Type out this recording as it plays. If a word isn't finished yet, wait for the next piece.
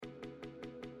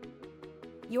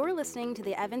You're listening to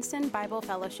the Evanston Bible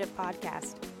Fellowship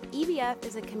Podcast. EBF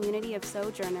is a community of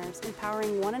sojourners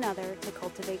empowering one another to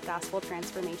cultivate gospel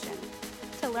transformation.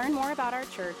 To learn more about our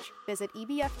church, visit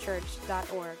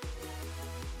ebfchurch.org.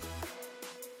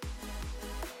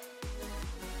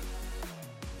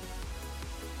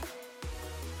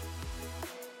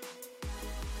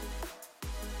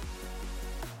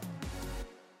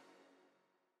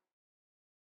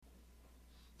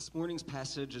 This morning's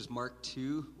passage is Mark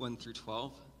 2, 1 through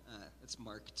 12. It's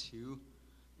Mark 2,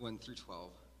 1 through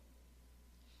 12.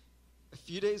 A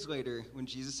few days later, when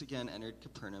Jesus again entered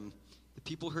Capernaum, the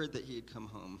people heard that he had come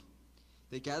home.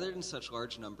 They gathered in such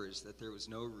large numbers that there was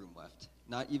no room left,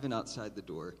 not even outside the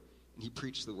door, and he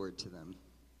preached the word to them.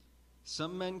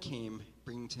 Some men came,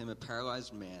 bringing to him a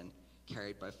paralyzed man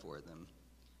carried by four of them.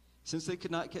 Since they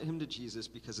could not get him to Jesus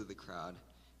because of the crowd,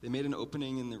 they made an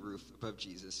opening in the roof above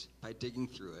Jesus by digging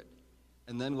through it,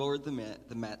 and then lowered the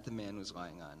mat the man was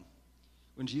lying on.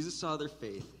 When Jesus saw their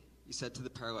faith, he said to the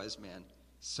paralyzed man,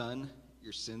 "Son,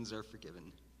 your sins are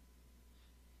forgiven."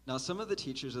 Now some of the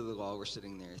teachers of the law were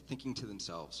sitting there, thinking to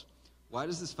themselves, "Why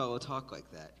does this fellow talk like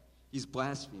that? He's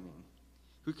blaspheming.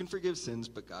 Who can forgive sins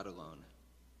but God alone?"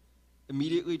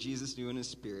 Immediately Jesus knew in his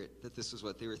spirit that this was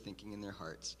what they were thinking in their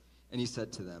hearts, and he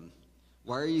said to them,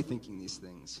 "Why are you thinking these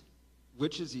things?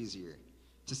 Which is easier,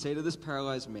 to say to this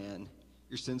paralyzed man,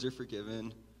 'Your sins are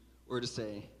forgiven,' or to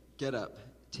say, 'Get up,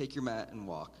 take your mat and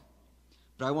walk'?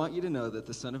 But I want you to know that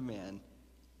the Son of Man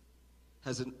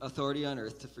has an authority on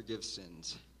earth to forgive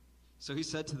sins." So he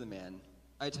said to the man,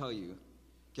 "I tell you,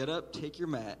 get up, take your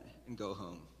mat, and go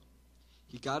home."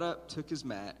 He got up, took his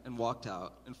mat, and walked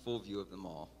out in full view of them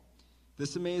all.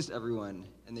 This amazed everyone,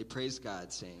 and they praised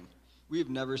God, saying, "We have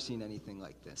never seen anything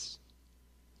like this."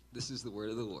 This is the word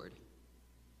of the Lord.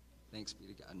 Thanks be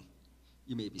to God.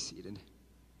 You may be seated.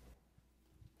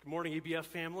 Good morning, EBF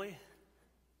family.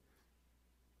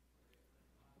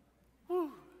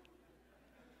 Whew.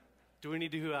 Do we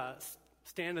need to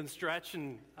stand and stretch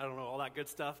and, I don't know, all that good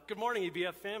stuff? Good morning,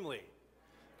 EBF family.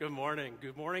 Good morning.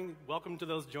 Good morning. Welcome to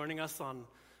those joining us on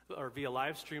or via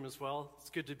live stream as well. It's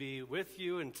good to be with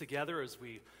you and together as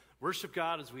we worship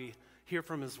God, as we hear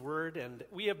from his word. And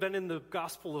we have been in the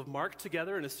Gospel of Mark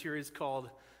together in a series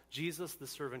called Jesus, the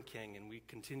Servant King. And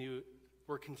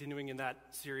we're continuing in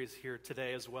that series here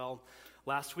today as well.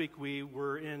 Last week we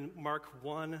were in Mark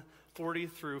 1, 40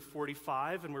 through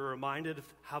 45, and we were reminded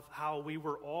of how we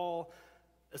were all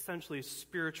essentially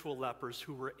spiritual lepers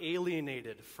who were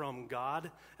alienated from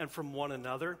God and from one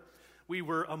another. We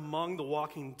were among the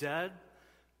walking dead,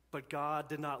 but God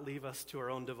did not leave us to our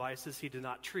own devices. He did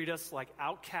not treat us like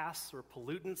outcasts or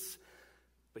pollutants,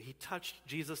 but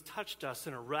Jesus touched us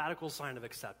in a radical sign of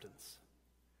acceptance.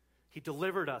 He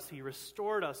delivered us. He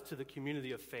restored us to the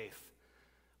community of faith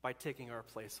by taking our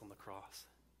place on the cross.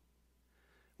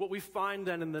 What we find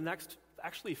then in the next,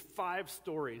 actually 5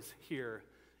 stories here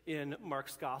in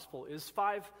Mark's gospel is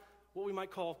 5 what we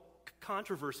might call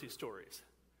controversy stories,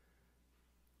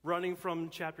 running from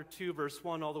chapter 2, verse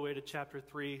 1, all the way to chapter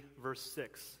 3, verse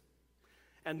 6.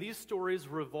 And these stories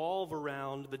revolve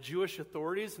around the Jewish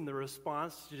authorities and the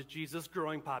response to Jesus'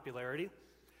 growing popularity.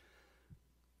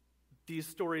 These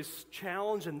stories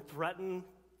challenge and threaten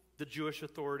the Jewish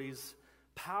authorities'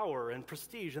 power and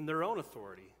prestige and their own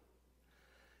authority.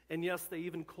 And yes, they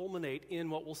even culminate in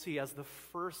what we'll see as the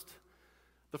first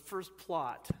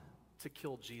plot to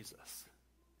kill Jesus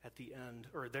at the end,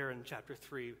 or there in chapter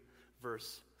 3,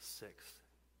 verse 6.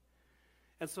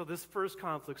 And so this first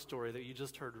conflict story that you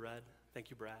just heard read, thank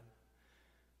you, Brad,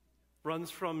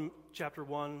 runs from chapter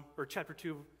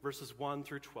 2, verses 1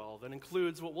 through 12, and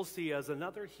includes what we'll see as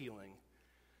another healing,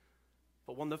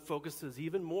 but one that focuses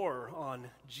even more on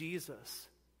Jesus'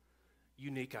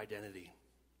 unique identity.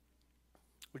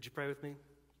 Would you pray with me?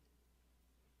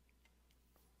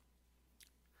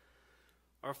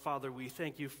 Our Father, we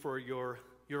thank you for your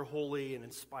holy and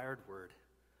inspired word.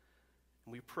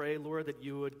 And we pray, Lord, that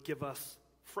you would give us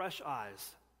fresh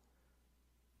eyes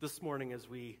this morning as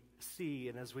we see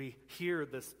and as we hear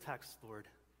this text, Lord.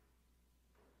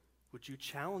 Would you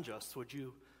challenge us? Would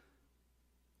you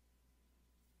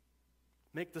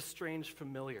make the strange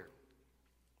familiar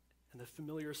and the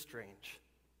familiar strange?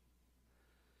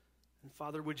 And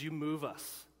Father, would you move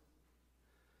us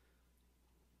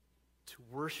to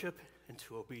worship and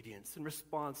to obedience in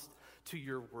response to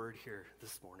your word here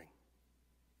this morning?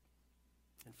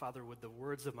 And Father, would the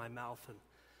words of my mouth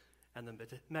and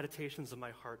the meditations of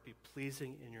my heart be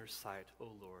pleasing in your sight, O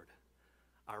Lord,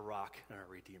 our rock and our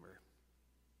redeemer.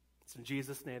 It's in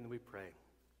Jesus' name that we pray.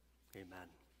 Amen.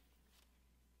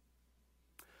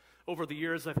 Over the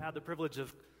years, I've had the privilege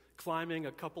of climbing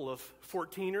a couple of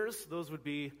 14ers. Those would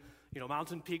be,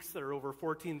 mountain peaks that are over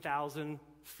 14,000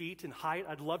 feet in height.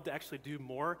 I'd love to actually do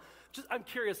more. I'm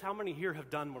curious, how many here have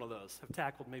done one of those? Have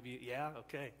tackled maybe, yeah,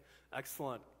 okay,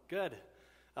 excellent, good.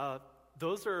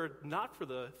 Those are not for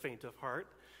the faint of heart,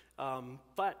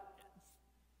 but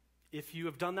if you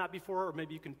have done that before, or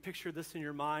maybe you can picture this in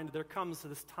your mind, there comes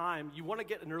this time, you want to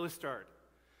get an early start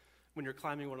when you're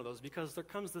climbing one of those, because there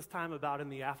comes this time about in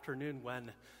the afternoon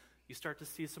when you start to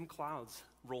see some clouds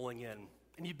rolling in,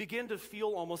 and you begin to feel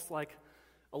almost like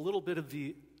a little bit of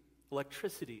the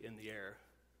electricity in the air,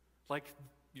 like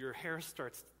your hair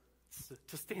starts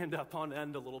to stand up on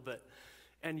end a little bit,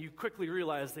 and you quickly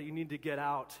realize that you need to get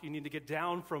out, you need to get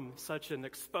down from such an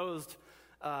exposed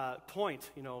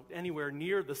point, anywhere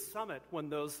near the summit when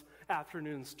those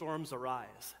afternoon storms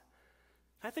arise.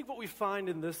 I think what we find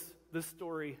in this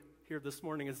story here this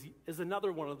morning is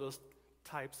another one of those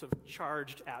types of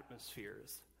charged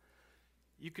atmospheres.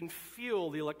 You can feel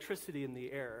the electricity in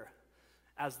the air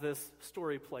as this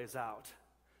story plays out.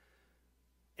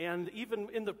 And even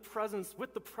with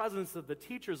the presence of the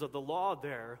teachers of the law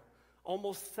there,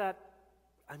 almost sent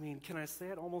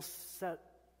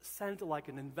like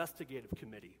an investigative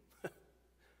committee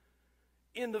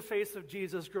in the face of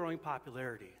Jesus' growing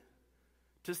popularity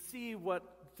to see what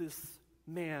this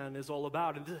man is all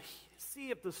about and to see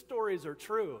if the stories are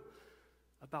true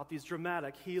about these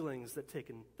dramatic healings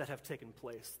that have taken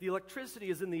place. The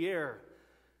electricity is in the air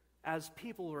as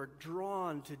people are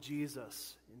drawn to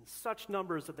Jesus in such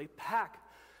numbers that they pack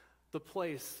the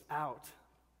place out,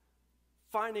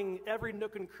 finding every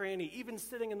nook and cranny, even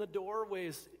sitting in the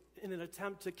doorways in an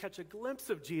attempt to catch a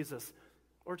glimpse of Jesus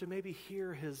or to maybe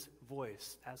hear his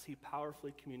voice as he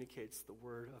powerfully communicates the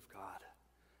word of God.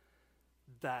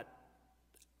 That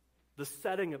the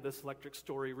setting of this electric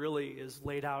story really is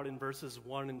laid out in verses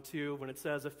 1 and 2 when it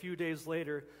says, "A few days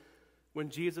later, when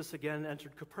Jesus again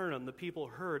entered Capernaum, the people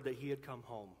heard that he had come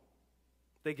home.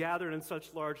 They gathered in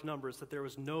such large numbers that there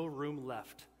was no room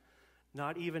left,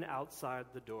 not even outside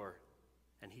the door,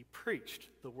 and he preached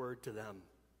the word to them."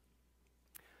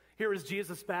 Here is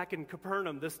Jesus back in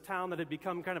Capernaum, this town that had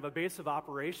become kind of a base of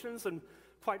operations, and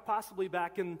quite possibly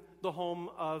back in the home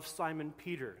of Simon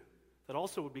Peter, that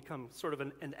also would become sort of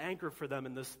an anchor for them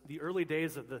in the early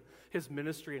days of his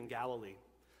ministry in Galilee.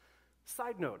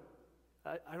 Side note,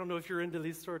 I don't know if you're into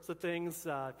these sorts of things,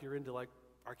 if you're into like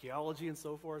archaeology and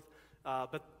so forth,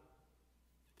 but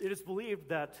it is believed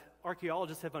that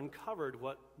archaeologists have uncovered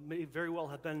what may very well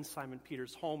have been Simon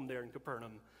Peter's home there in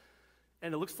Capernaum.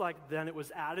 And it looks like then it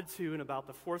was added to in about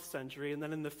the 4th century, and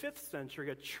then in the 5th century,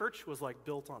 a church was like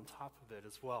built on top of it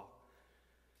as well.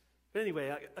 But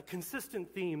anyway, a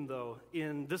consistent theme, though,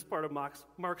 in this part of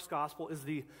Mark's gospel is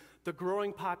the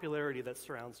growing popularity that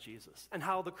surrounds Jesus and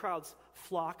how the crowds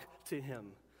flock to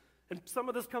him. And some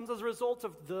of this comes as a result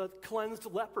of the cleansed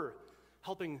leper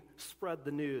helping spread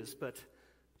the news, but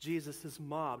Jesus is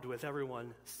mobbed with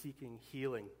everyone seeking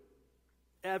healing.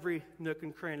 Every nook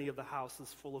and cranny of the house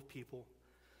is full of people.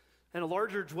 And a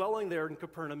larger dwelling there in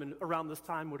Capernaum around this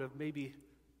time would have maybe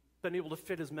been able to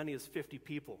fit as many as 50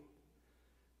 people.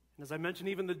 And as I mentioned,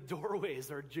 even the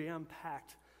doorways are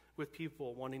jam-packed with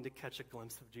people wanting to catch a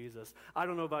glimpse of Jesus. I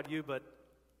don't know about you, but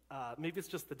maybe it's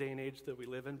just the day and age that we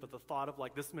live in, but the thought of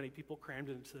like this many people crammed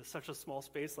into such a small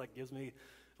space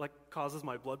causes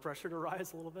my blood pressure to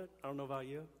rise a little bit. I don't know about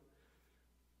you.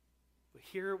 But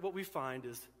here what we find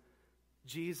is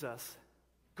Jesus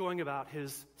going about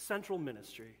his central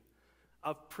ministry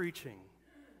of preaching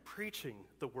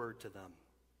the word to them.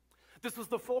 This was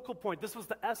the focal point. This was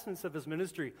the essence of his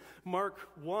ministry. Mark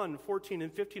 1:14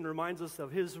 and 15 reminds us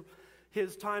of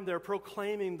his time there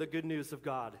proclaiming the good news of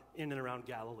God in and around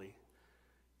Galilee.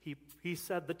 He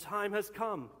said, "The time has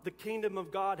come. The kingdom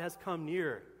of God has come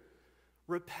near.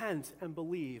 Repent and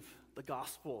believe the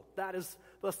gospel." That is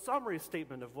the summary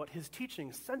statement of what his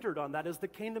teaching centered on. That is the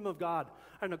kingdom of God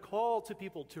and a call to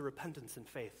people to repentance and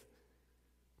faith.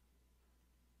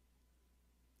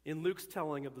 In Luke's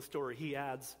telling of the story, he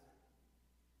adds,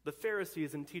 the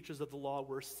Pharisees and teachers of the law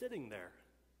were sitting there,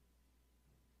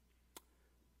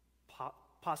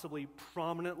 possibly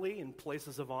prominently in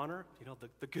places of honor,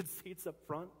 the good seats up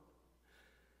front.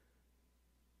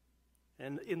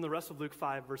 And in the rest of Luke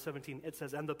 5, verse 17, it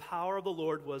says, "And the power of the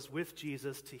Lord was with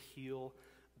Jesus to heal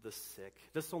the sick."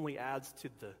 This only adds to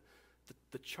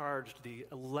the charged, the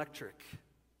electric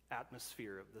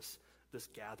atmosphere of this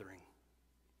gathering.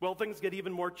 Well, things get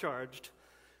even more charged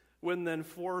when then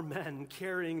 4 men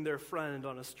carrying their friend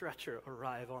on a stretcher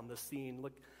arrive on the scene.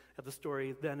 Look at the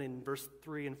story then in verse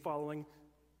 3 and following.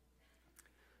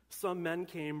 "Some men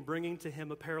came bringing to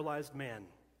him a paralyzed man,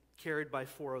 carried by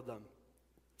 4 of them.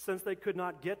 Since they could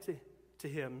not get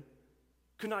him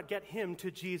to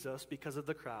Jesus because of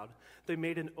the crowd, they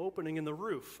made an opening in the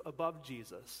roof above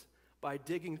Jesus by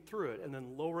digging through it and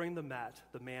then lowering the mat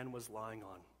the man was lying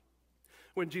on.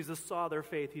 When Jesus saw their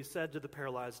faith, he said to the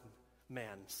paralyzed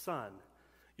man, "Son,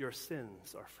 your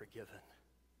sins are forgiven."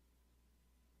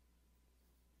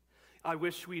 I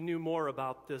wish we knew more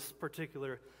about this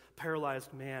particular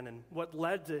paralyzed man and what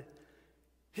led to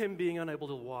him being unable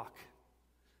to walk.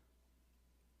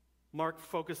 Mark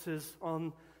focuses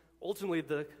on ultimately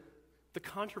the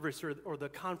controversy or the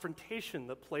confrontation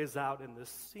that plays out in this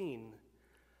scene.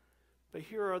 But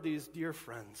here are these dear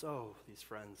friends, these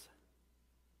friends,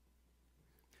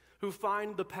 who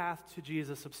find the path to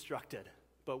Jesus obstructed,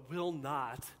 but will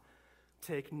not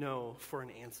take no for an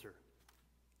answer.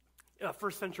 A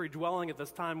first century dwelling at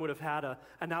this time would have had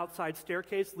an outside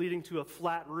staircase leading to a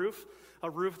flat roof, a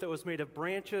roof that was made of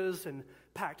branches and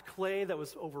packed clay that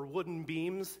was over wooden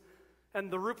beams. And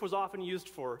the roof was often used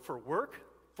for work,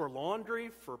 for laundry,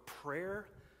 for prayer.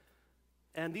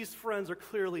 And these friends are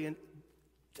clearly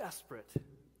desperate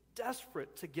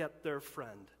to get their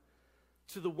friend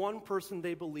to the one person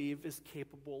they believe is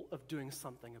capable of doing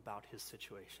something about his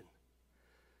situation.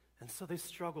 And so they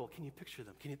struggle. Can you picture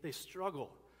them? They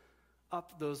struggle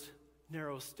up those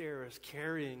narrow stairs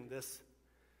carrying this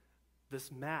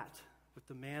mat with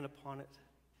the man upon it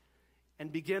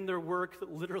and begin their work that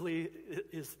literally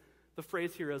is, the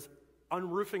phrase here is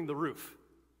unroofing the roof.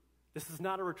 This is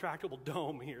not a retractable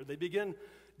dome here. They begin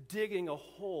digging a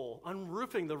hole,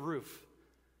 unroofing the roof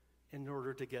in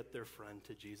order to get their friend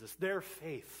to Jesus. Their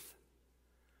faith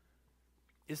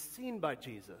is seen by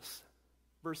Jesus.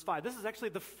 Verse 5, this is actually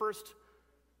the first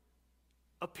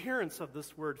appearance of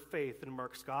this word faith in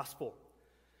Mark's gospel.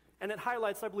 And it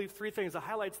highlights, I believe, three things. It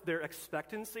highlights their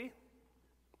expectancy,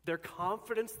 their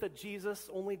confidence that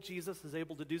only Jesus is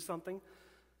able to do something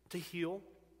to heal.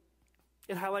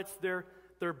 It highlights their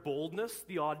boldness,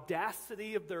 the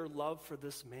audacity of their love for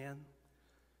this man.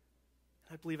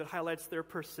 I believe it highlights their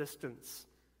persistence.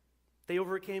 They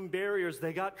overcame barriers.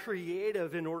 They got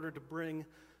creative in order to bring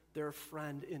their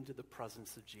friend into the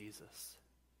presence of Jesus.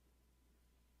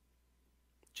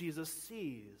 Jesus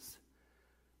sees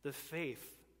the faith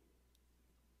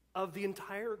of the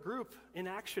entire group in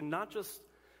action, not just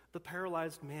the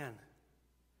paralyzed man.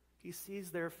 He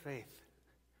sees their faith.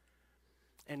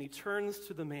 And he turns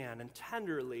to the man and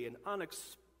tenderly and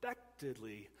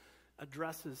unexpectedly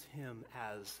addresses him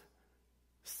as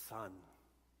son.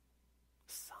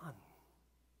 Son.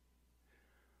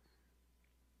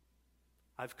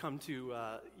 I've come to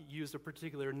use a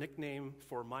particular nickname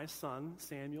for my son,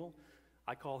 Samuel.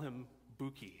 I call him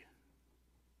Buki.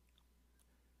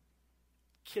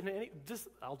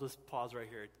 I'll just pause right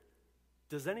here.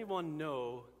 Does anyone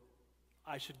know,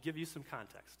 I should give you some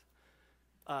context.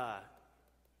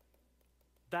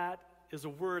 That is a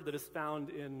word that is found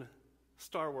in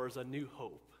Star Wars, A New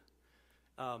Hope.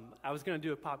 I was going to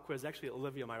do a pop quiz. Actually,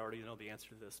 Olivia might already know the answer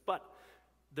to this. But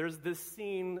there's this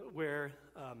scene where,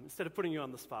 instead of putting you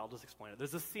on the spot, I'll just explain it.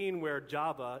 There's a scene where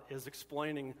Jabba is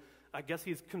explaining, I guess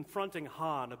he's confronting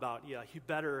Han about, he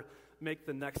better make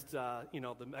the next,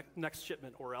 the next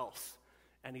shipment or else.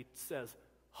 And he says,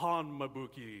 Han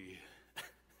Mabuki.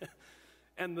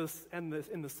 And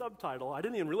in the subtitle, I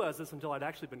didn't even realize this until I'd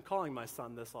actually been calling my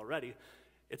son this already.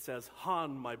 It says,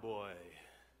 Han, my boy.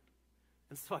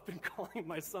 And so I've been calling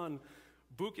my son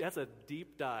Buki. That's a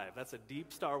deep dive. That's a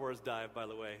deep Star Wars dive, by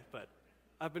the way. But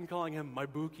I've been calling him my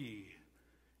Buki.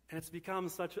 And it's become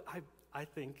such, I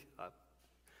think,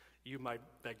 you might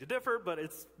beg to differ, but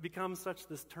it's become such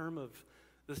this term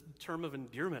of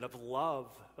endearment, of love,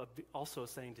 of also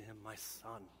saying to him, my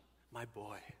son, my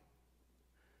boy.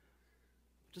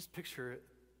 Just picture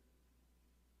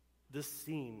this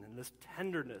scene and this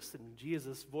tenderness in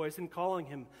Jesus' voice and calling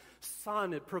him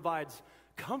son. It provides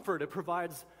comfort. It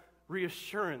provides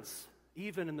reassurance,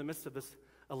 even in the midst of this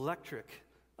electric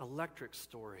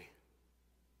story.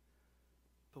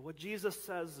 But what Jesus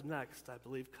says next, I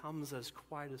believe, comes as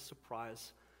quite a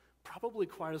surprise, probably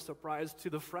quite a surprise to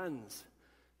the friends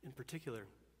in particular.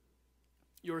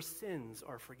 Your sins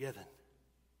are forgiven.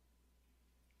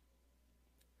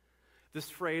 This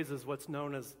phrase is what's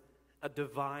known as a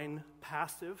divine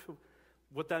passive.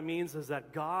 What that means is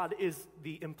that God is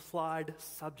the implied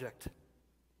subject.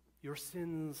 Your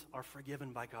sins are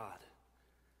forgiven by God.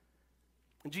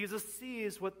 And Jesus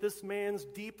sees what this man's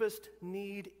deepest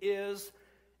need is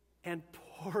and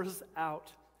pours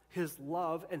out his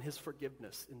love and his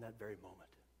forgiveness in that very moment.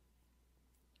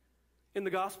 In the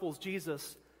Gospels,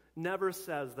 Jesus never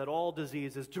says that all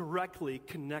disease is directly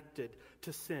connected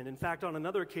to sin. In fact, on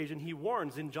another occasion, he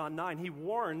warns in John 9, he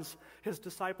warns his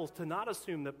disciples to not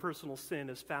assume that personal sin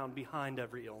is found behind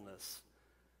every illness.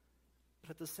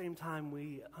 But at the same time,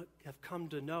 we have come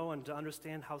to know and to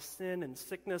understand how sin and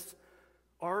sickness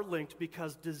are linked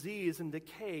because disease and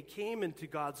decay came into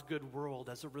God's good world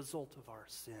as a result of our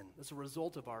sin, as a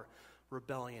result of our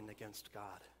rebellion against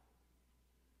God.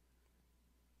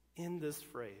 In this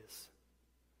phrase,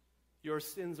 your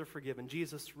sins are forgiven,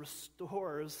 Jesus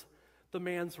restores the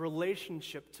man's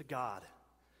relationship to God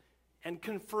and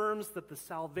confirms that the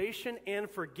salvation and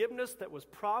forgiveness that was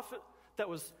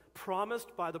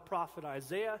promised by the prophet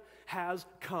Isaiah has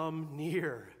come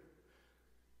near.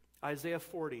 Isaiah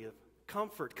 40,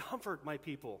 comfort my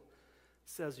people,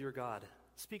 says your God.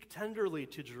 Speak tenderly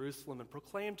to Jerusalem and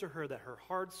proclaim to her that her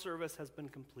hard service has been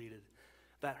completed,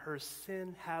 that her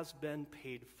sin has been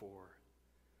paid for,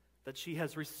 that she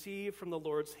has received from the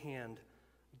Lord's hand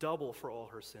double for all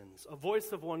her sins. A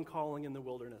voice of one calling in the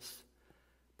wilderness,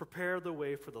 prepare the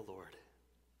way for the Lord.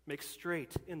 Make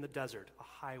straight in the desert a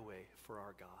highway for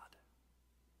our God.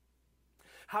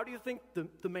 How do you think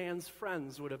the man's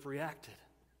friends would have reacted?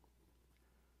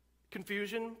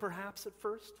 Confusion, perhaps, at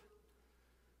first?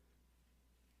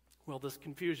 Well, this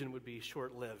confusion would be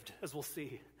short-lived, as we'll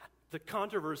see. The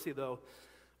controversy, though,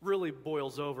 really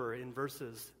boils over in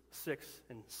verses 6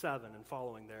 and 7 and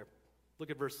following there.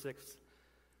 Look at verse 6.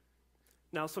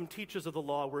 Now some teachers of the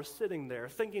law were sitting there,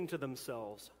 thinking to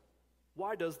themselves,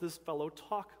 why does this fellow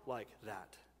talk like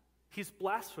that? He's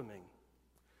blaspheming.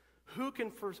 Who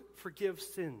can forgive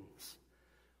sins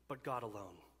but God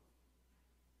alone?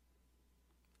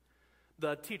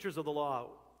 The teachers of the law,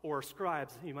 or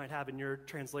scribes you might have in your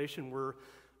translation, were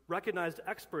recognized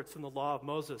experts in the law of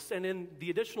Moses and in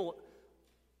the additional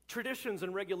traditions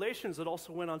and regulations that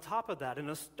also went on top of that. And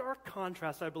a stark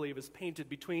contrast, I believe, is painted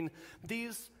between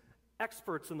these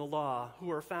experts in the law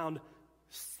who are found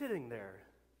sitting there,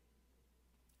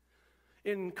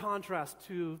 in contrast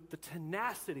to the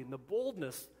tenacity and the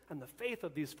boldness and the faith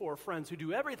of these four friends who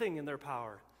do everything in their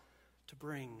power to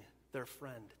bring their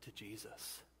friend to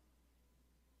Jesus.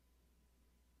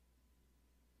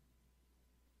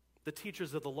 The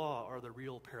teachers of the law are the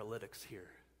real paralytics here.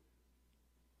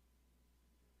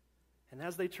 And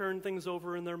as they turn things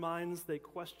over in their minds, they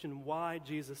question why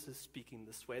Jesus is speaking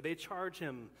this way. They charge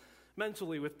him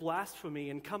mentally with blasphemy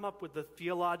and come up with the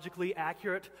theologically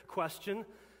accurate question,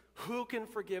 who can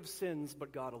forgive sins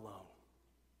but God alone?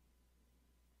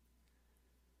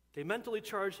 They mentally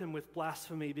charge him with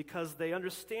blasphemy because they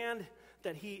understand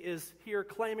that he is here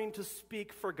claiming to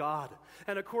speak for God.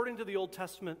 And according to the Old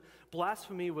Testament,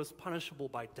 blasphemy was punishable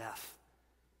by death.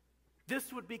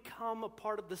 This would become a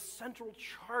part of the central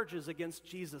charges against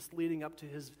Jesus leading up to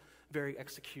his very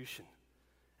execution,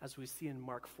 as we see in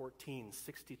Mark 14,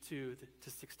 62 to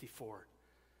 64.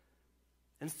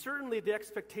 And certainly the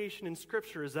expectation in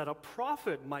Scripture is that a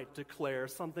prophet might declare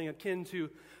something akin to,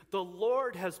 the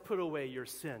Lord has put away your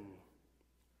sin.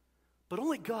 But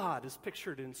only God is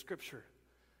pictured in Scripture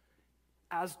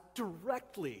as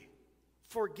directly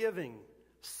forgiving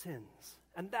sins.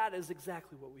 And that is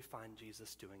exactly what we find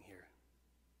Jesus doing here.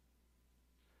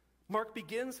 Mark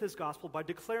begins his gospel by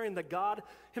declaring that God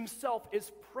himself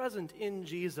is present in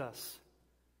Jesus,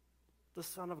 the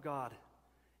Son of God.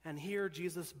 And here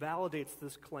Jesus validates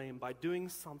this claim by doing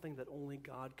something that only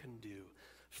God can do,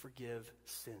 forgive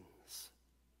sins.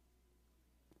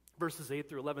 Verses 8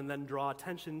 through 11 then draw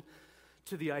attention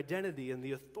to the identity and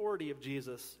the authority of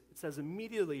Jesus. It says,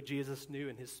 immediately Jesus knew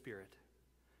in his spirit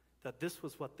that this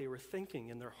was what they were thinking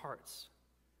in their hearts.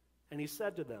 And he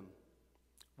said to them,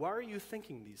 why are you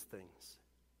thinking these things?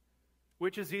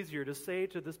 Which is easier, to say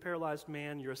to this paralyzed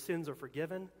man, your sins are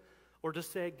forgiven, or to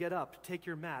say, get up, take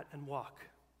your mat, and walk?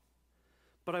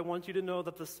 But I want you to know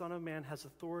that the Son of Man has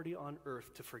authority on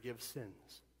earth to forgive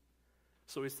sins.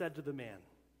 So he said to the man,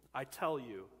 I tell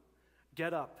you,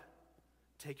 get up,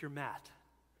 take your mat,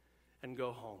 and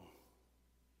go home.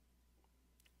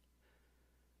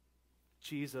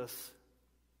 Jesus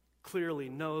clearly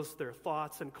knows their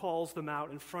thoughts and calls them out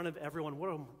in front of everyone.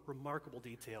 What a remarkable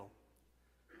detail.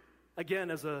 Again,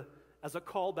 as a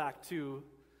callback to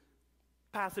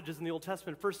passages in the Old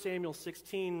Testament, 1 Samuel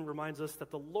 16 reminds us that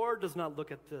the Lord does not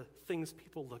look at the things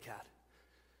people look at.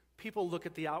 People look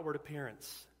at the outward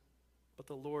appearance, but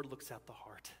the Lord looks at the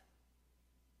heart.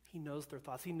 He knows their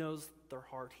thoughts. He knows their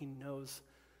heart. He knows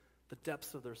the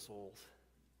depths of their souls.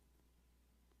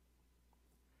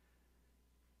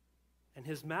 And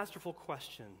his masterful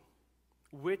question,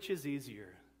 which is easier,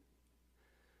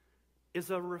 is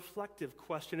a reflective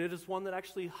question. It is one that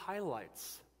actually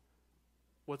highlights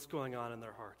what's going on in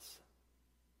their hearts.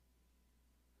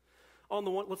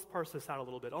 Let's parse this out a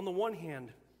little bit. On the one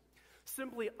hand,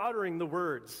 simply uttering the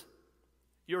words,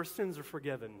 "Your sins are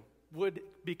forgiven," would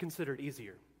be considered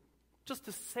easier. Just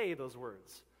to say those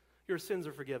words, "Your sins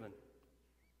are forgiven."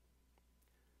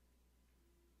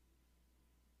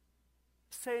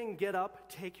 Saying, "Get up,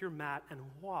 take your mat,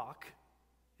 and walk,"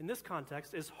 in this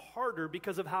context, is harder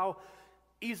because of how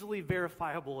easily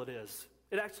verifiable it is.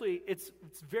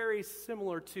 It's very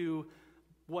similar to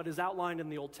what is outlined in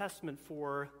the Old Testament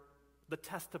for the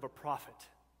test of a prophet.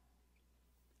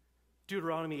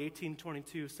 Deuteronomy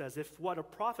 18:22 says, "If what a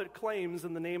prophet claims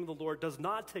in the name of the Lord does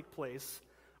not take place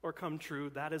or come true,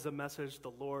 that is a message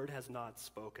the Lord has not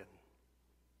spoken.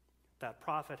 That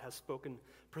prophet has spoken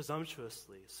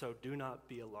presumptuously, so do not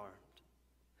be alarmed.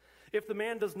 If the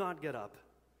man does not get up,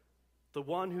 the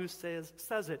one who says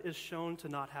it is shown to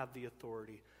not have the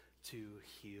authority to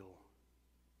heal."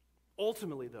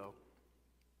 Ultimately, though,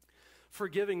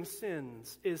 forgiving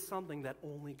sins is something that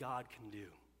only God can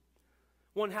do.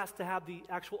 One has to have the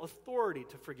actual authority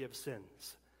to forgive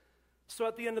sins. So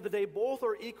at the end of the day, both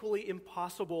are equally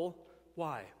impossible.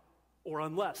 Why? Or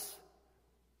unless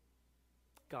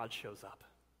God shows up.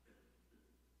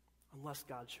 Unless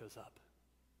God shows up.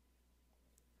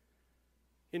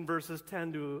 In verses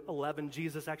 10 to 11,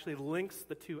 Jesus actually links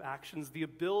the two actions. The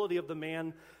ability of the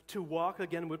man to walk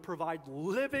again would provide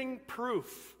living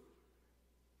proof.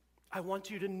 "I want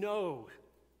you to know,"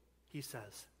 he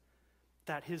says,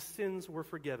 "that his sins were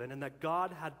forgiven and that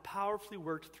God had powerfully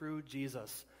worked through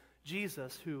Jesus."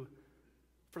 Jesus, who,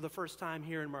 for the first time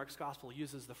here in Mark's gospel,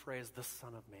 uses the phrase, "the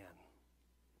Son of Man."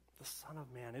 The Son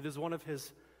of Man. It is one of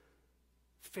his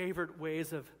favorite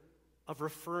ways of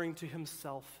referring to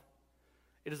himself.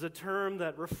 It is a term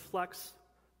that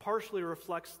partially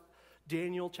reflects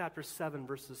Daniel chapter 7,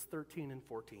 verses 13 and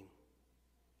 14.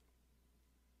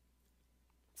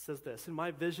 It says this, "In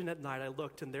my vision at night I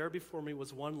looked, and there before me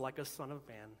was one like a son of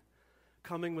man,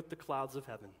 coming with the clouds of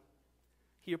heaven.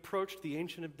 He approached the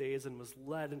Ancient of Days and was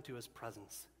led into his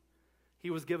presence.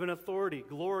 He was given authority,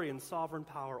 glory, and sovereign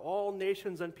power. All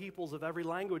nations and peoples of every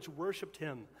language worshipped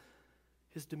him.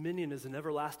 His dominion is an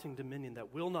everlasting dominion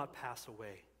that will not pass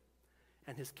away,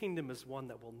 and his kingdom is one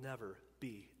that will never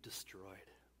be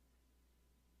destroyed."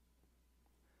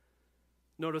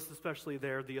 Notice especially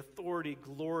there the authority,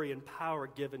 glory, and power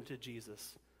given to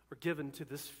Jesus, or given to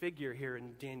this figure here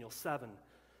in Daniel 7,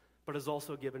 but is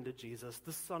also given to Jesus,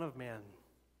 the Son of Man.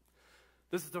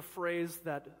 This is a phrase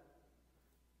that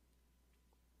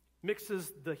mixes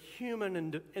both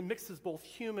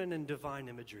human and divine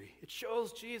imagery. It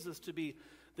shows Jesus to be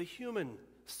the human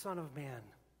Son of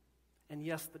Man, and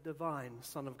yes, the divine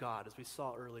Son of God, as we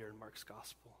saw earlier in Mark's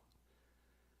gospel.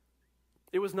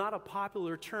 It was not a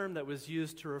popular term that was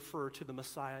used to refer to the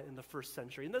Messiah in the first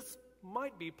century, and this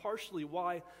might be partially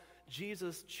why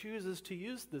Jesus chooses to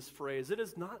use this phrase.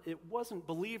 It wasn't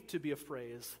believed to be a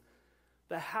phrase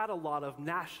that had a lot of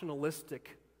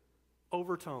nationalistic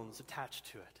overtones attached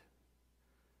to it.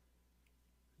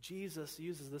 Jesus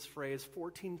uses this phrase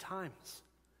 14 times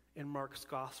in Mark's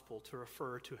gospel to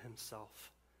refer to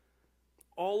himself.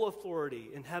 All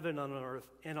authority in heaven and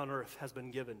on earth has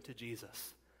been given to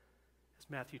Jesus, as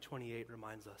Matthew 28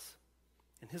 reminds us.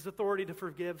 And his authority to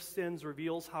forgive sins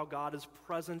reveals how God is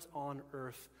present on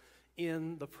earth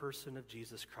in the person of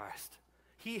Jesus Christ.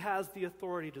 He has the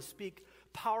authority to speak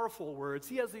powerful words.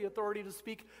 He has the authority to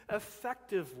speak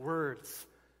effective words.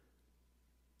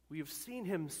 We have seen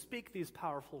him speak these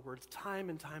powerful words time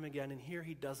and time again, and here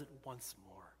he does it once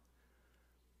more.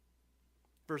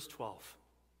 Verse 12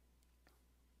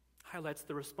 highlights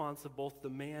the response of both the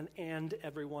man and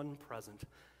everyone present.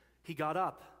 He got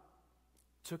up,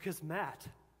 took his mat,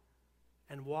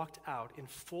 and walked out in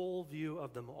full view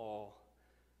of them all.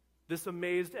 This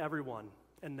amazed everyone,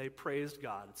 and they praised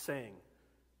God, saying,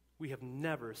 "We have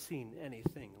never seen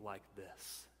anything like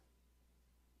this."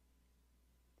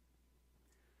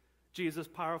 Jesus'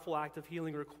 powerful act of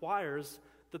healing requires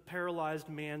the paralyzed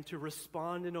man to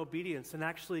respond in obedience and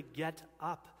actually get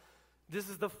up. This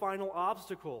is the final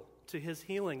obstacle to his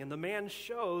healing, and the man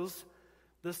shows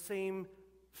the same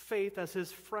faith as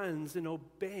his friends in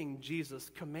obeying Jesus'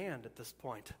 command at this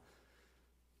point.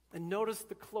 And notice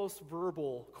the close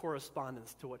verbal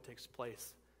correspondence to what takes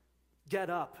place. Get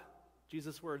up.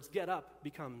 Jesus' words, get up,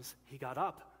 becomes he got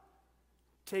up.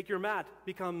 Take your mat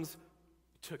becomes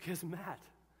took his mat.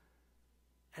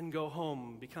 And go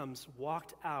home becomes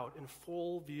walked out in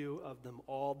full view of them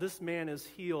all. This man is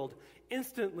healed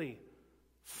instantly,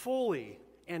 fully,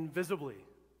 and visibly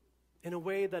in a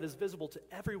way that is visible to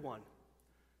everyone.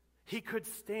 He could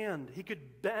stand, he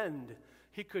could bend,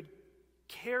 he could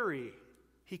carry,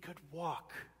 He could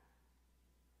walk.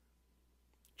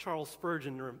 Charles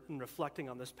Spurgeon, in reflecting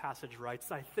on this passage, writes,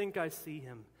 "I think I see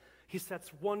him. He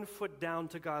sets one foot down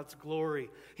to God's glory.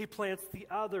 He plants the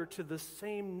other to the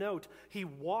same note. He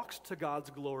walks to God's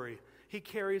glory. He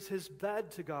carries his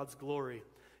bed to God's glory.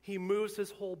 He moves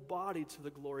his whole body to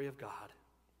the glory of God.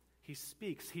 He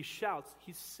speaks, he shouts,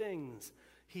 he sings,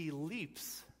 he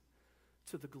leaps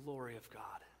to the glory of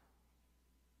God."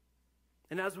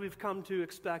 And as we've come to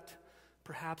expect,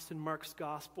 perhaps in Mark's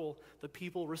gospel, the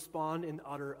people respond in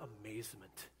utter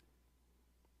amazement.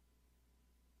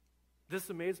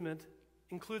 This amazement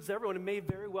includes everyone. It may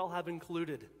very well have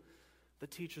included the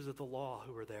teachers of the law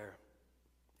who were there.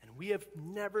 And we have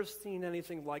never seen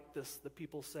anything like this, the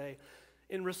people say.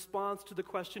 In response to the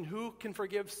question, who can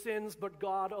forgive sins but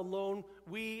God alone,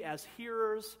 we as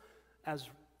hearers,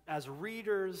 as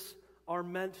readers, are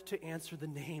meant to answer the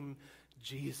name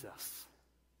Jesus.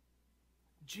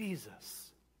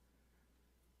 Jesus.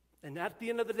 And at the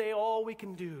end of the day, all we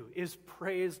can do is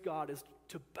praise God, is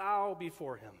to bow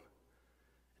before him,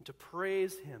 and to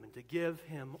praise him, and to give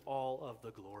him all of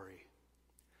the glory.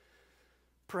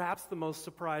 Perhaps the most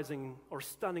surprising or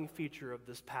stunning feature of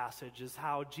this passage is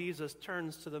how Jesus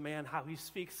turns to the man, how he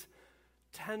speaks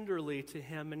tenderly to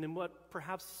him, and then what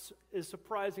perhaps is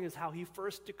surprising is how he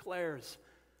first declares,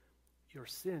 "Your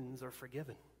sins are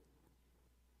forgiven."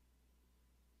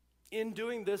 In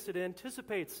doing this, it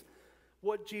anticipates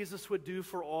what Jesus would do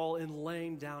for all in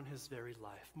laying down his very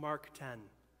life. Mark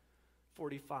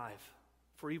 10:45.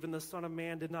 "For even the Son of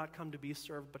Man did not come to be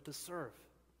served, but to serve,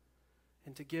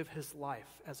 and to give his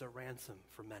life as a ransom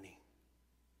for many."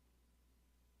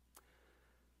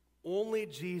 Only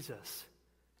Jesus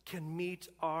can meet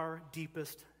our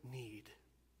deepest need,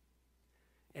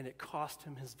 and it cost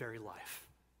him his very life.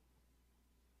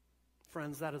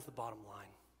 Friends, that is the bottom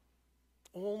line.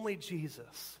 Only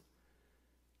Jesus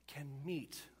can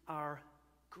meet our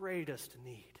greatest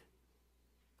need,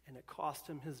 and it cost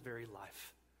him his very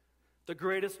life. The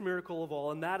greatest miracle of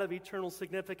all, and that of eternal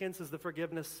significance, is the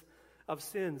forgiveness of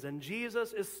sins. And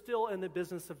Jesus is still in the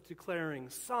business of declaring,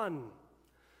 "Son,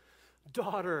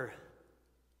 daughter,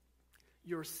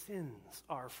 your sins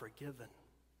are forgiven."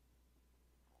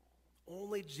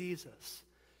 Only Jesus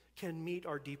can meet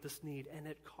our deepest need, and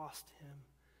it cost him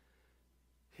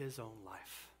his own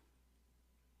life.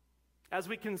 As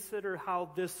we consider how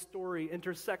this story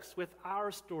intersects with our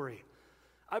story,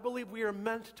 I believe we are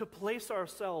meant to place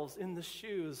ourselves in the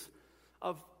shoes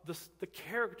of the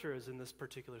characters in this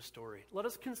particular story. Let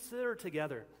us consider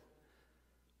together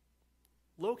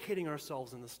locating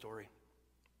ourselves in the story.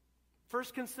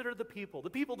 First, consider the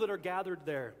people that are gathered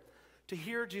there to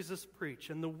hear Jesus preach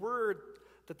and the word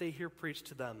that they hear preached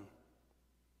to them.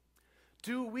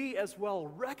 Do we as well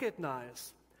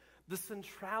recognize the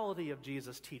centrality of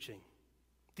Jesus' teaching,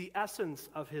 the essence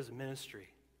of his ministry?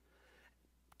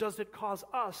 Does it cause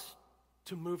us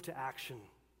to move to action?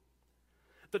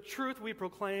 The truth we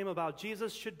proclaim about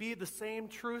Jesus should be the same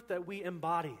truth that we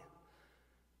embody.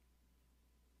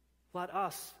 Let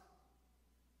us,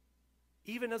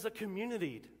 even as a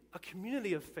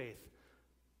community of faith,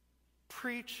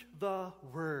 preach the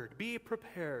word. Be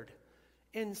prepared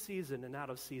in season and out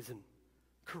of season.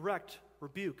 Correct,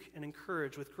 rebuke, and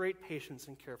encourage with great patience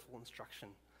and careful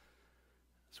instruction,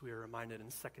 as we are reminded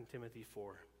in 2 Timothy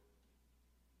 4.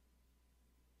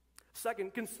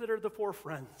 Second, consider the four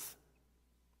friends.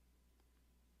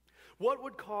 What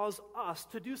would cause us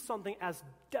to do something as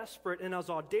desperate and as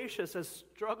audacious as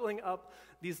struggling up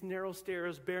these narrow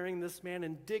stairs, bearing this man,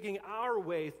 and digging our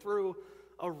way through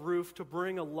a roof to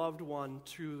bring a loved one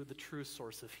to the true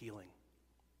source of healing?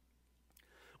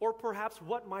 Or perhaps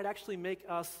what might actually make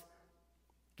us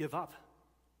give up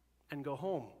and go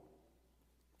home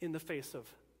in the face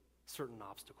of certain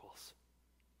obstacles?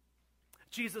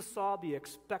 Jesus saw the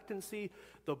expectancy,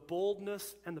 the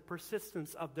boldness, and the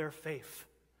persistence of their faith.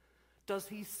 Does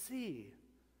he see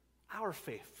our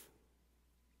faith?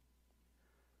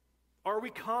 Are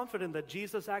we confident that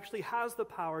Jesus actually has the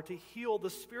power to heal the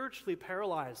spiritually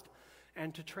paralyzed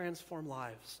and to transform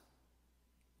lives?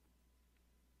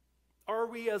 Are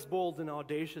we as bold and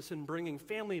audacious in bringing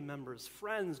family members,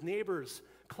 friends, neighbors,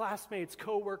 classmates,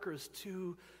 co-workers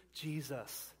to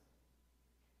Jesus?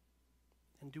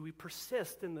 And do we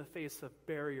persist in the face of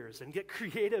barriers and get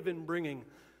creative in bringing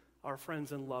our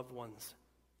friends and loved ones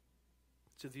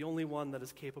to the only one that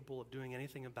is capable of doing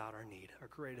anything about our need, our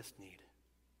greatest need?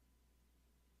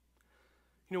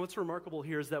 You know, what's remarkable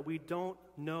here is that we don't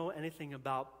know anything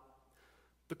about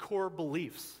the core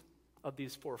beliefs of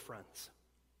these four friends.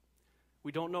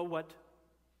 We don't know what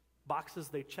boxes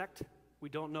they checked. We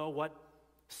don't know what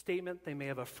statement they may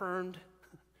have affirmed.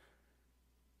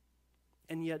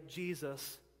 And yet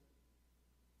Jesus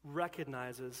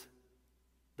recognizes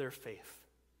their faith.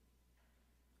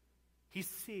 He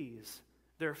sees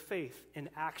their faith in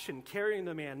action, carrying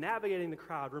the man, navigating the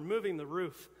crowd, removing the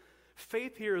roof.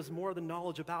 Faith here is more than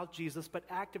knowledge about Jesus, but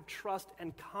active trust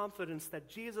and confidence that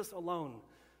Jesus alone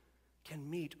can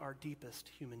meet our deepest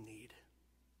human need.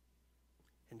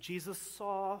 And Jesus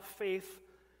saw faith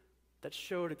that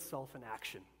showed itself in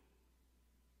action.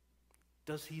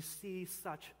 Does he see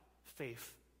such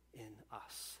faith in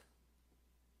us?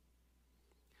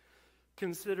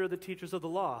 Consider the teachers of the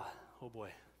law. Oh boy.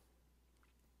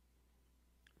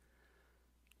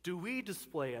 Do we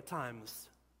display at times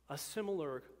a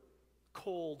similar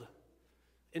cold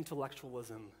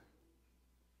intellectualism?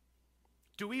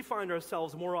 Do we find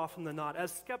ourselves more often than not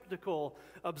as skeptical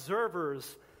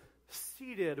observers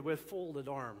seated with folded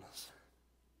arms?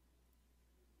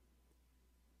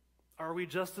 Are we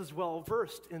just as well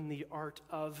versed in the art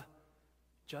of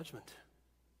judgment?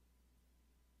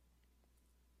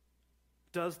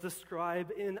 Does the scribe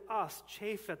in us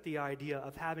chafe at the idea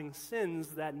of having sins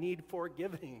that need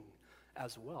forgiving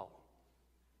as well?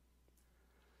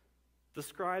 The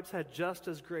scribes had just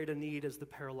as great a need as the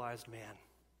paralyzed man,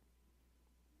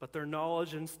 but their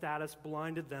knowledge and status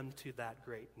blinded them to that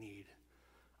great need.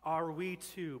 Are we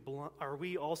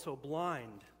also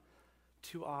blind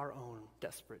to our own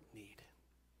desperate need?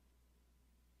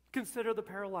 Consider the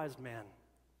paralyzed man.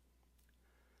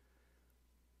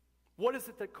 What is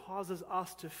it that causes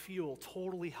us to feel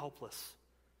totally helpless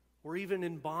or even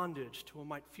in bondage to what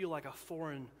might feel like a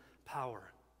foreign power?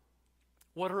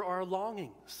 What are our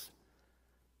longings?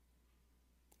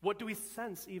 What do we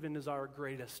sense even as our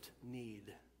greatest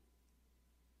need?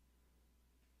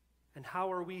 And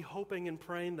how are we hoping and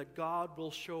praying that God will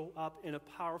show up in a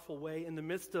powerful way in the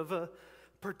midst of a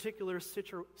particular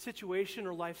situation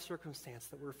or life circumstance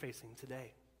that we're facing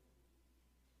today?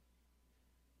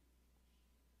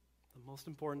 The most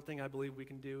important thing I believe we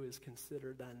can do is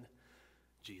consider then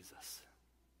Jesus,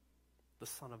 the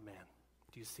Son of Man.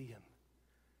 Do you see him?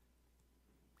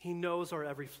 He knows our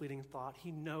every fleeting thought.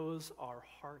 He knows our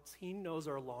hearts. He knows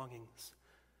our longings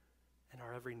and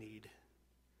our every need.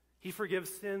 He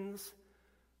forgives sins,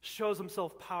 shows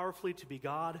himself powerfully to be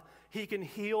God. He can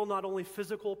heal not only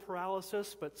physical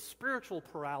paralysis, but spiritual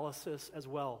paralysis as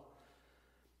well.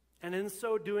 And in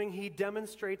so doing, he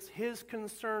demonstrates his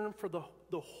concern for the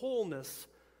wholeness,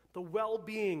 the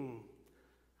well-being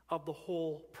of the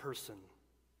whole person.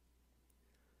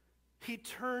 He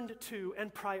turned to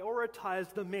and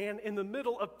prioritized the man in the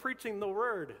middle of preaching the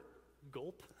word.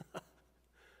 Gulp.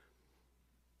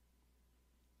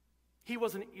 He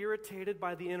wasn't irritated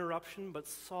by the interruption, but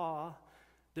saw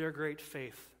their great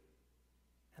faith.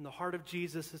 And the heart of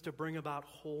Jesus is to bring about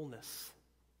wholeness.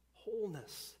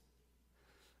 Wholeness.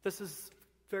 This is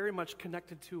very much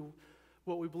connected to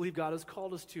what we believe God has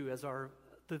called us to as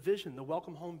the vision, the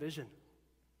welcome home vision.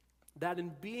 That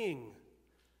in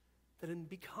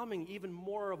becoming even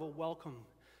more of a welcome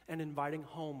and inviting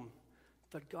home,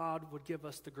 that God would give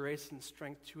us the grace and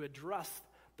strength to address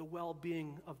the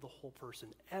well-being of the whole person,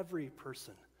 every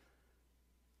person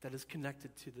that is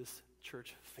connected to this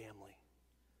church family.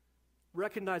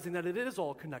 Recognizing that it is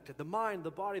all connected, the mind,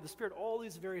 the body, the spirit, all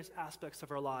these various aspects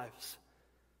of our lives.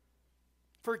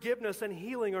 Forgiveness and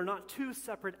healing are not two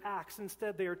separate acts.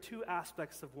 Instead, they are two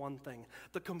aspects of one thing,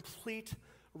 the complete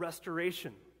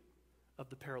restoration of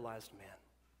the paralyzed man.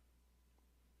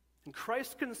 And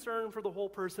Christ's concern for the whole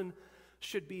person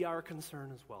should be our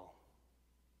concern as well.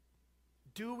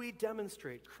 Do we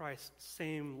demonstrate Christ's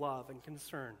same love and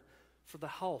concern for the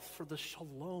health, for the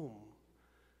shalom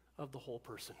of the whole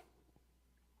person?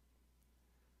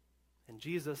 And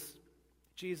Jesus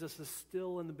is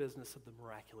still in the business of the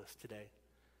miraculous today.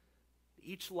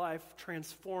 Each life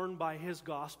transformed by his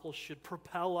gospel should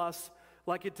propel us,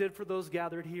 like it did for those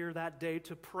gathered here that day,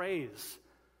 to praise,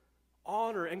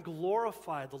 honor, and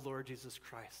glorify the Lord Jesus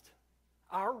Christ.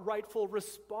 Our rightful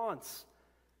response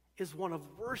is one of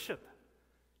worship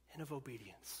and of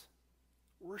obedience.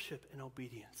 Worship and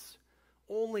obedience.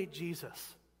 Only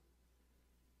Jesus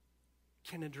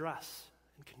can address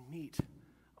and can meet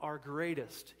our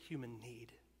greatest human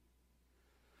need.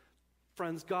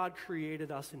 Friends, God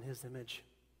created us in his image,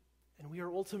 and we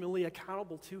are ultimately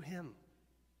accountable to him.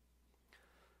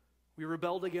 We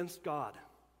rebelled against God,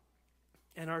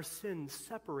 and our sin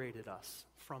separated us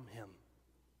from him.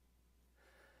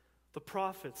 The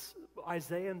prophets,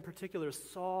 Isaiah in particular,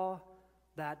 saw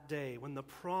that day when the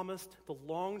promised, the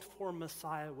longed-for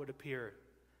Messiah would appear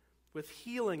with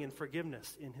healing and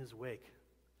forgiveness in his wake.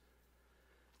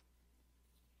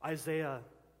 Isaiah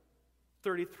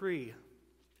 33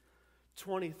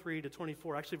 23 to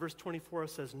 24, actually verse 24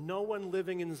 says, "No one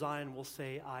living in Zion will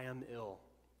say, 'I am ill,'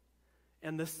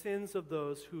 and the sins of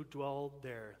those who dwell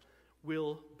there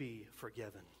will be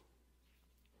forgiven."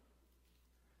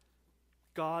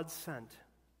 God sent,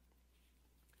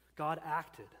 God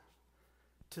acted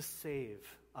to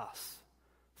save us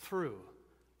through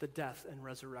the death and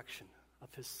resurrection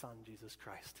of his Son, Jesus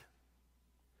Christ.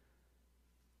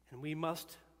 And we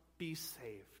must be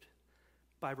saved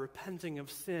by repenting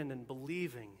of sin and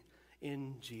believing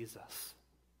in Jesus.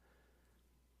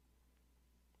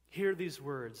 Hear these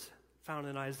words found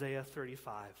in Isaiah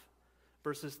 35,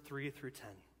 verses 3 through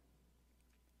 10.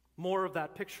 More of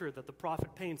that picture that the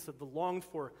prophet paints of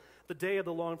the day of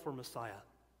the longed-for Messiah,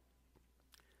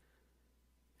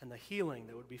 and the healing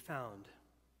that would be found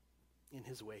in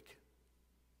his wake.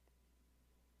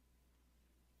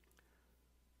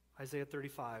 Isaiah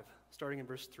 35, starting in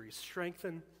verse 3,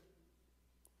 "Strengthen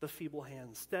the feeble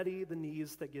hands, steady the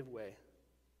knees that give way.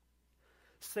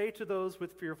 Say to those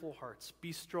with fearful hearts,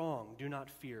 'Be strong, do not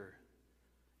fear.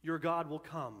 Your God will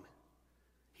come.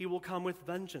 He will come with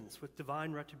vengeance, with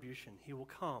divine retribution. He will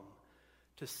come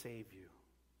to save you.'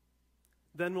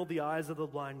 Then will the eyes of the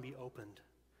blind be opened,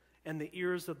 and the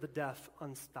ears of the deaf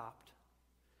unstopped.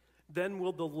 Then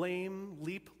will the lame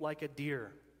leap like a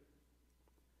deer,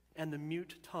 and the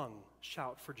mute tongue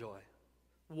shout for joy.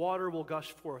 Water will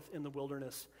gush forth in the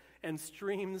wilderness, and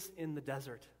streams in the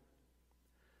desert.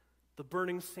 The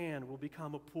burning sand will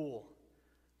become a pool,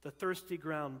 the thirsty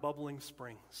ground bubbling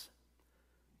springs.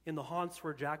 In the haunts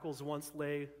where jackals once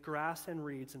lay, grass and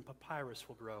reeds and papyrus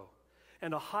will grow,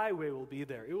 and a highway will be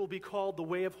there. It will be called the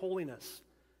way of holiness.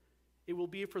 It will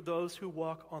be for those who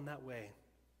walk on that way.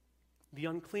 The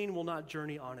unclean will not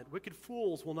journey on it. Wicked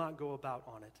fools will not go about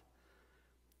on it.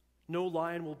 No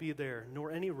lion will be there,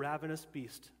 nor any ravenous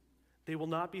beast. They will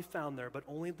not be found there, but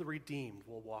only the redeemed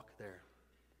will walk there.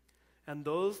 And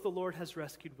those the Lord has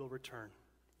rescued will return.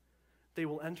 They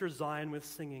will enter Zion with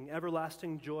singing.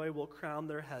 Everlasting joy will crown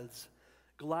their heads.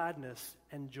 Gladness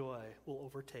and joy will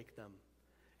overtake them,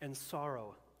 and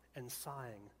sorrow and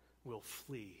sighing will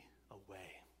flee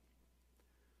away."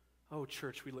 Oh,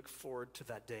 church, we look forward to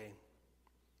that day.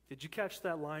 Did you catch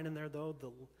that line in there,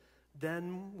 though?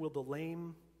 Then will the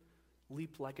lame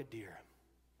leap like a deer.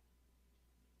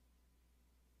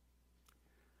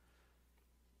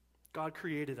 God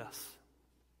created us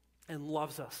and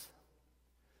loves us.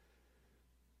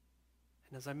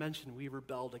 And as I mentioned, we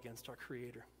rebelled against our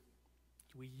Creator.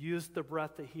 We used the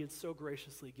breath that he had so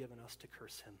graciously given us to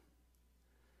curse him.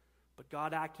 But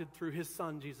God acted through his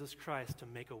Son, Jesus Christ, to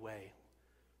make a way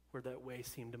where that way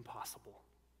seemed impossible.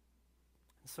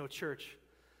 And so, church,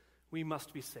 we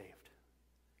must be saved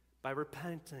by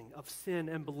repenting of sin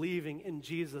and believing in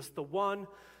Jesus, the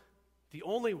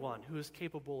only one who is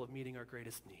capable of meeting our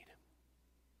greatest need.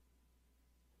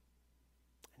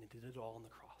 And he did it all on the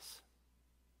cross.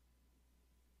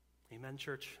 Amen,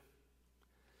 church?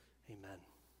 Amen.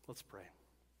 Let's pray.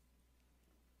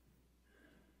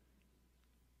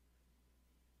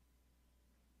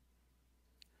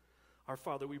 Our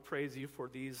Father, we praise you for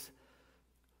these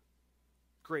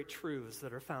great truths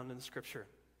that are found in Scripture.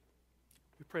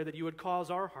 We pray that you would cause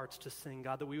our hearts to sing,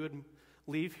 God, that we would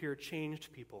leave here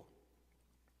changed people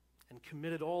and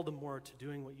committed all the more to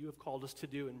doing what you have called us to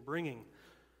do and bringing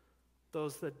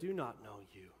those that do not know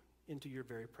you into your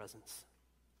very presence.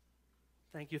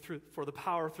 Thank you for the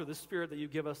power through the Spirit that you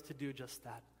give us to do just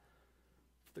that,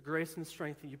 for the grace and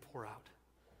strength that you pour out,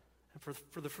 and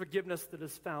for the forgiveness that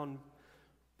is found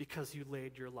because you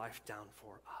laid your life down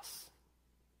for us.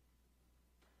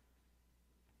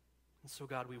 And so,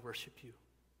 God, we worship you.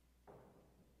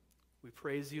 We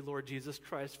praise you, Lord Jesus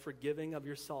Christ, for giving of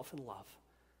yourself in love,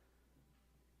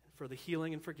 and for the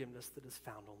healing and forgiveness that is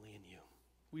found only in you.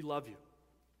 We love you.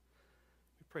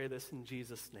 We pray this in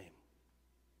Jesus' name.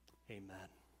 Amen.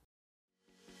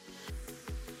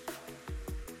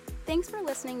 Thanks for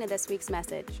listening to this week's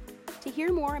message. To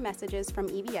hear more messages from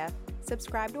EBF,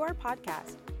 subscribe to our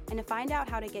podcast, and to find out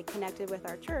how to get connected with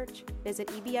our church, visit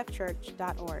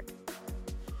ebfchurch.org.